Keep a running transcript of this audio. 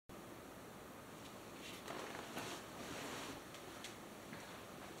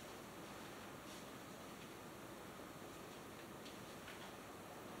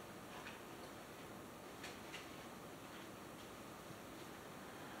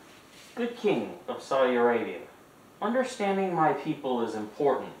Good King of Saudi Arabia, understanding my people is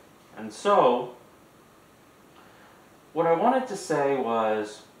important. And so, what I wanted to say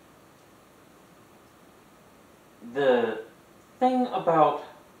was, the thing about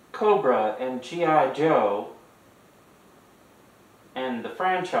Cobra and G.I. Joe and the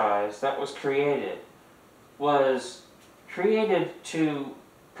franchise that was created to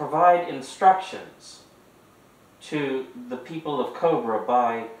provide instructions to the people of Cobra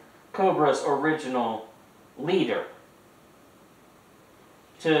by Cobra's original leader,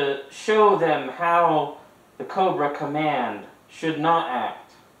 to show them how the Cobra command should not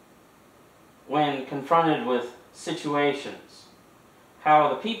act when confronted with situations, how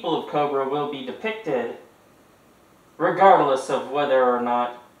the people of Cobra will be depicted regardless of whether or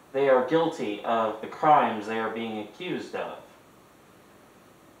not they are guilty of the crimes they are being accused of,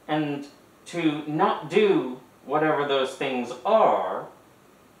 and to not do whatever those things are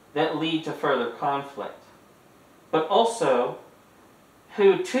that lead to further conflict, but also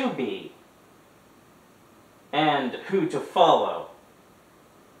who to be and who to follow.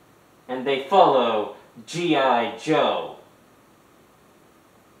 And they follow G.I. Joe.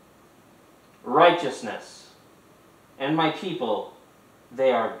 Righteousness. And my people,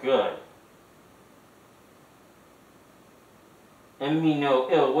 they are good. And me no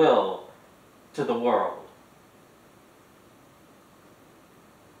ill will to the world.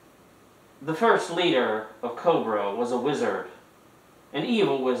 The first leader of Cobra was a wizard, an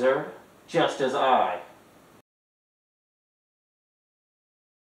evil wizard, just as I.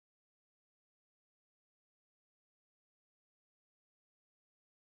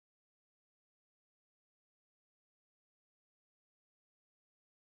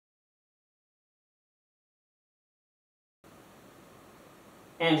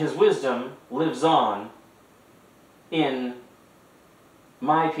 And his wisdom lives on in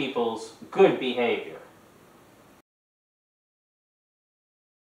my people's good behavior.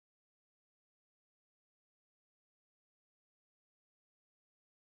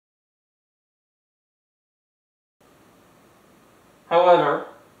 However,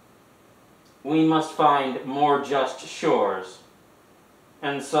 we must find more just shores,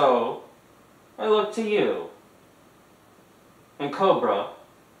 and so I look to you. And Cobra,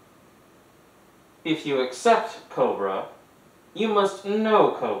 if you accept Cobra, you must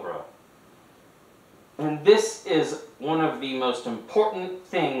know Cobra. And this is one of the most important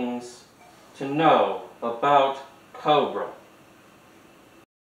things to know about Cobra.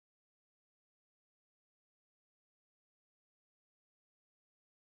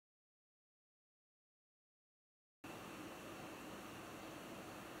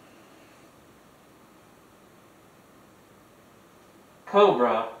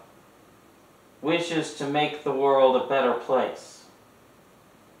 Cobra wishes to make the world a better place.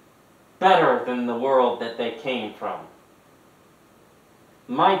 Better than the world that they came from.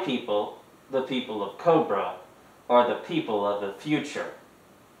 My people, the people of Cobra, are the people of the future.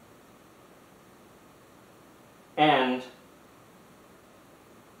 And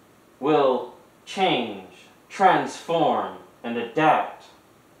will change, transform, and adapt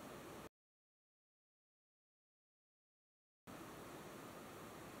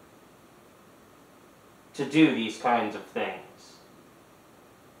to do these kinds of things.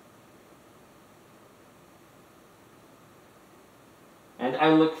 And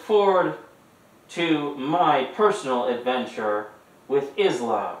I look forward to my personal adventure with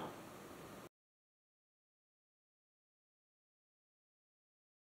Islam.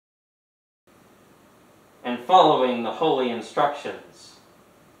 And following the holy instructions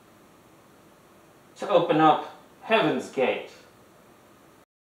to open up heaven's gate.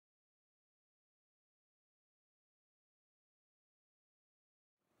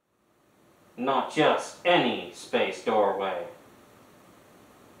 Not just any space doorway.